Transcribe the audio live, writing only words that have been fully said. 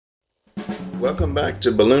Welcome back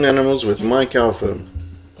to Balloon Animals with Mike Alpha.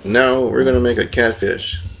 Now we're going to make a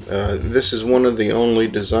catfish. This is one of the only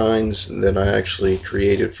designs that I actually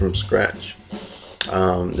created from scratch.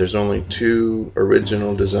 There's only two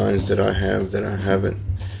original designs that I have that I haven't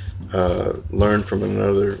learned from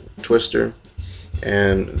another twister,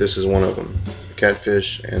 and this is one of them, the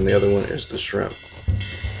catfish, and the other one is the shrimp.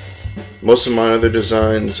 Most of my other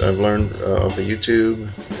designs I've learned off of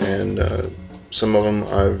YouTube, and some of them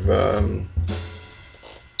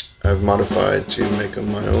I've modified to make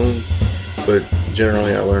them my own, but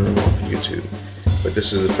generally I learn them off of YouTube. But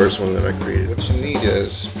this is the first one that I created. What you need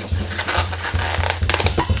is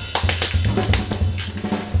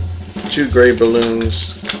 2 gray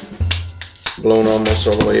balloons blown almost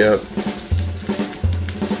all the way up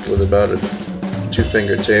with about a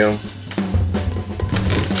 2-finger tail.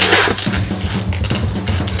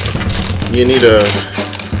 You need a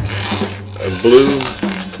blue.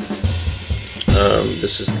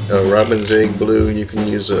 This is a robin's egg blue. You can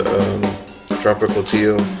use a tropical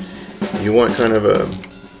teal. You want kind of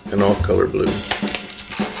an off-color blue.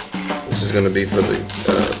 This is going to be for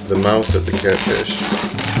the mouth of the catfish.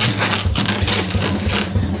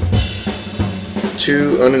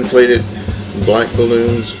 2 uninflated black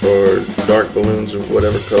balloons or dark balloons of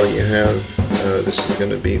whatever color you have. This is going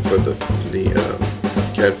to be for the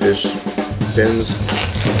catfish fins.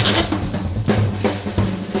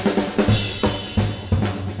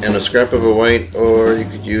 And a scrap of a white, or you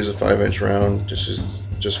could use a 5-inch round just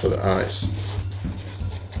for the eyes.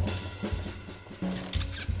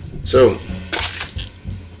 So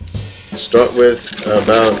start with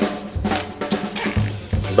about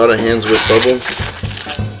a hand's width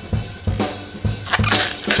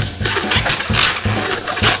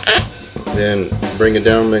bubble. Then bring it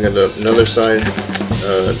down, make it another side,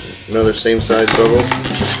 another same size bubble.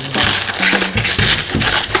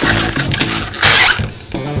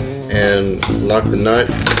 And lock the nut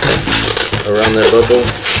around that bubble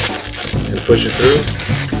and push it through.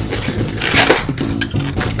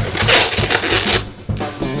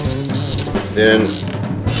 Then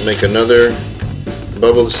make another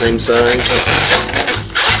bubble the same size,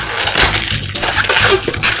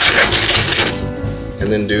 and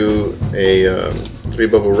then do a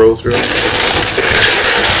 3-bubble roll through.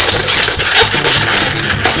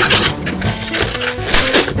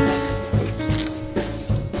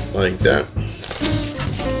 Like that.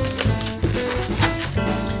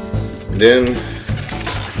 Then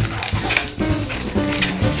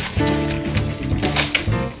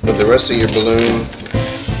with the rest of your balloon,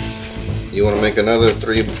 you want to make another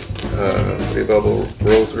 3-bubble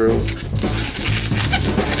roll through.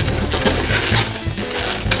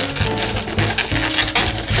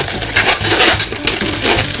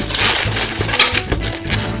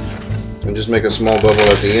 And just make a small bubble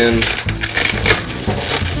at the end.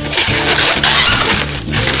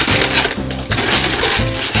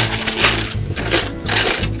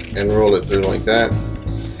 And roll it through like that.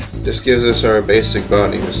 This gives us our basic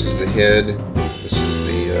body. This is the head. This is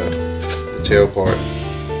the tail part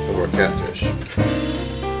of our catfish.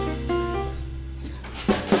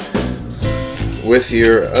 With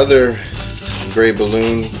your other gray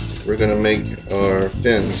balloon, we're going to make our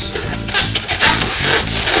fins.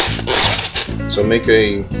 So make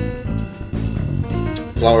a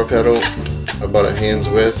flower petal about a hand's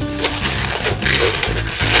width.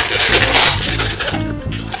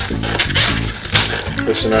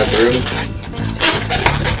 Push the knot through.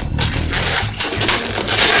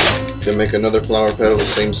 Then make another flower petal the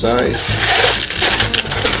same size.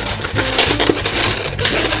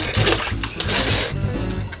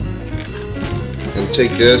 And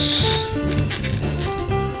take this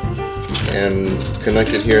and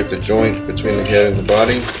connect it here at the joint between the head and the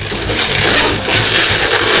body.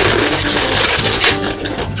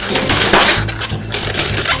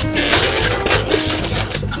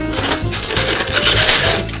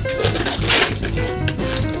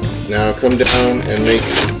 Now come down and make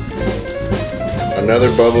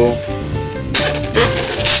another bubble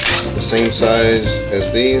the same size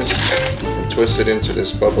as these and twist it into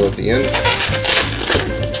this bubble at the end.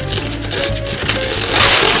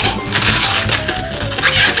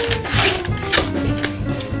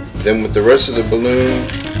 Then with the rest of the balloon,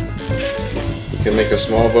 you can make a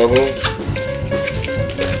small bubble,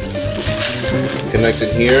 connect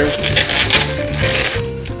it here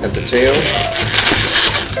at the tail,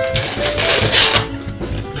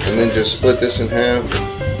 and then just split this in half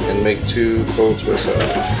and make 2 full twists out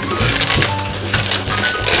of it.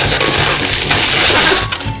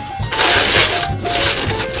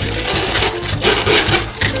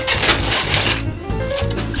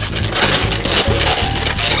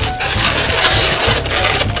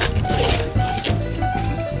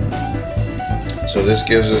 this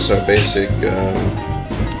gives us our basic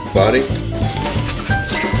body.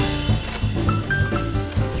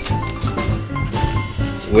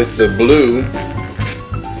 With the blue,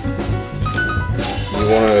 you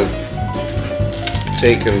want to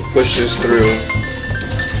take and push this through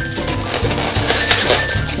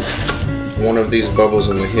one of these bubbles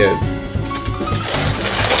in the head.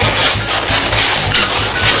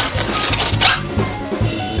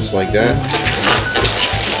 Just like that.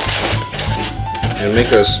 And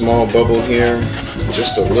make a small bubble here,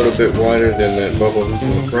 just a little bit wider than that bubble in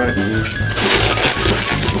the front.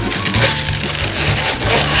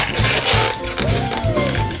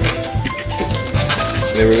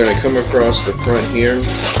 Then we're going to come across the front here.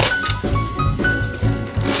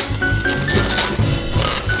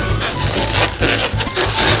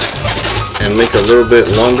 And make a little bit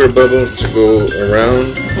longer bubble to go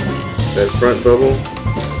around that front bubble.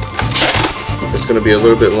 It's going to be a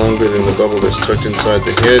little bit longer than the bubble that's tucked inside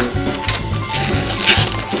the head.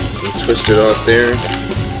 And twist it off there.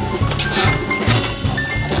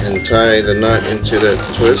 And tie the knot into that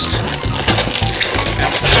twist.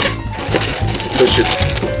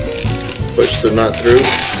 Push the knot through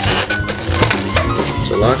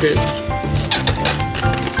to lock it.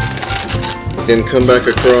 Then come back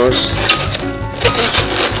across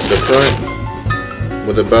the front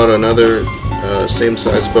with about another same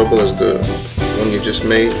size bubble as the one you just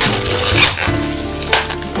made.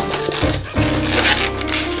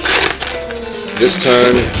 This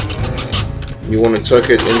time you want to tuck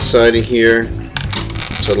it inside of here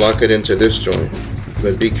to lock it into this joint,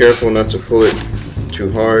 but be careful not to pull it too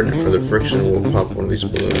hard or the friction will pop one of these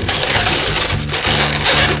balloons.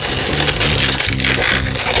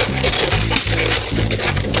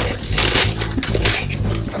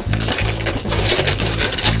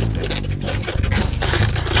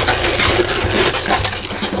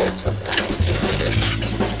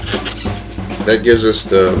 That gives us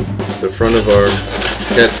the front of our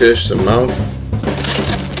catfish, the mouth.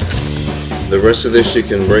 The rest of this you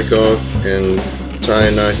can break off and tie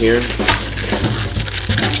a knot here.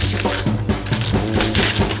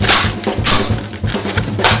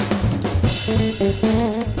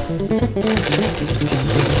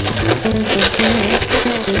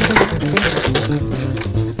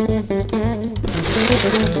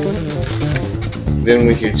 Then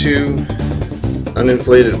with your two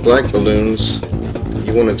uninflated black balloons,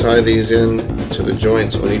 you want to tie these in to the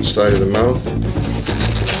joints on each side of the mouth.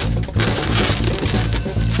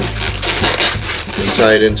 And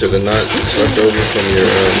tie it into the knot that's left over from your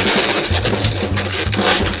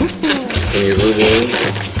blue balloon.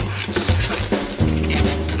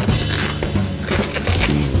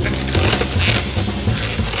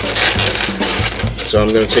 So I'm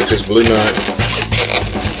going to take this blue knot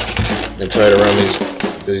and tie it around this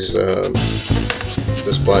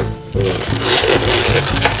black balloon.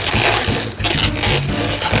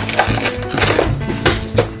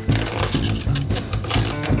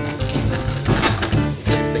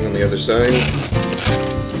 Same thing on the other side.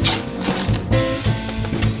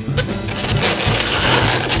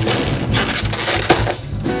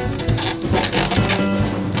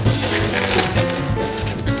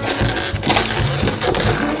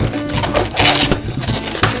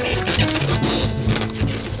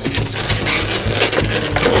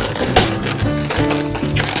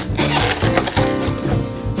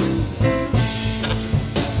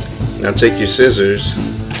 Now take your scissors,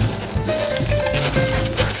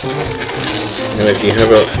 and if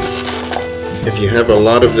you have a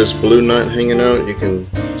lot of this blue knot hanging out, you can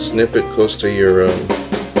snip it close to your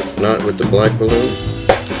knot with the black balloon.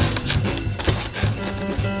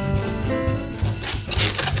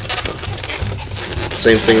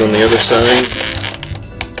 Same thing on the other side.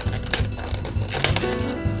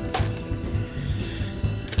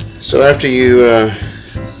 So after you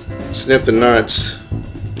snip the knots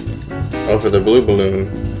off of the blue balloon,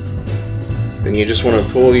 then you just want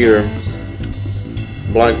to pull your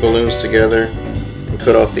black balloons together and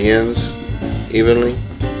cut off the ends evenly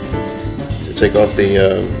to take off the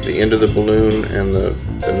end of the balloon and the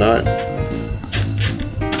knot.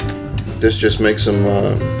 This just makes them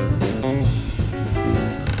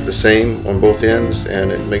the same on both ends, and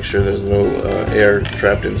it makes sure there's no air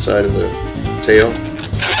trapped inside of the tail.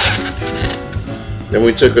 Then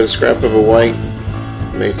we took a scrap of a white,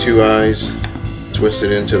 made two eyes,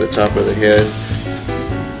 twisted into the top of the head.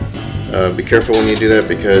 Be careful when you do that,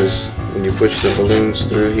 because when you push the balloons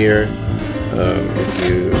through here, if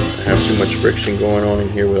you have too much friction going on in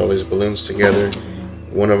here with all these balloons together,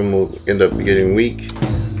 one of them will end up getting weak,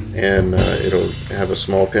 and it'll have a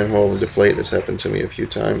small pinhole and deflate. That's happened to me a few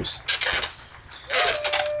times.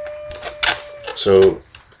 So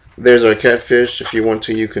there's our catfish. If you want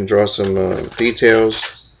to, you can draw some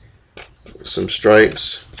details, some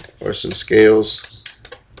stripes, or some scales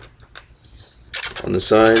on the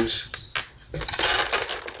sides.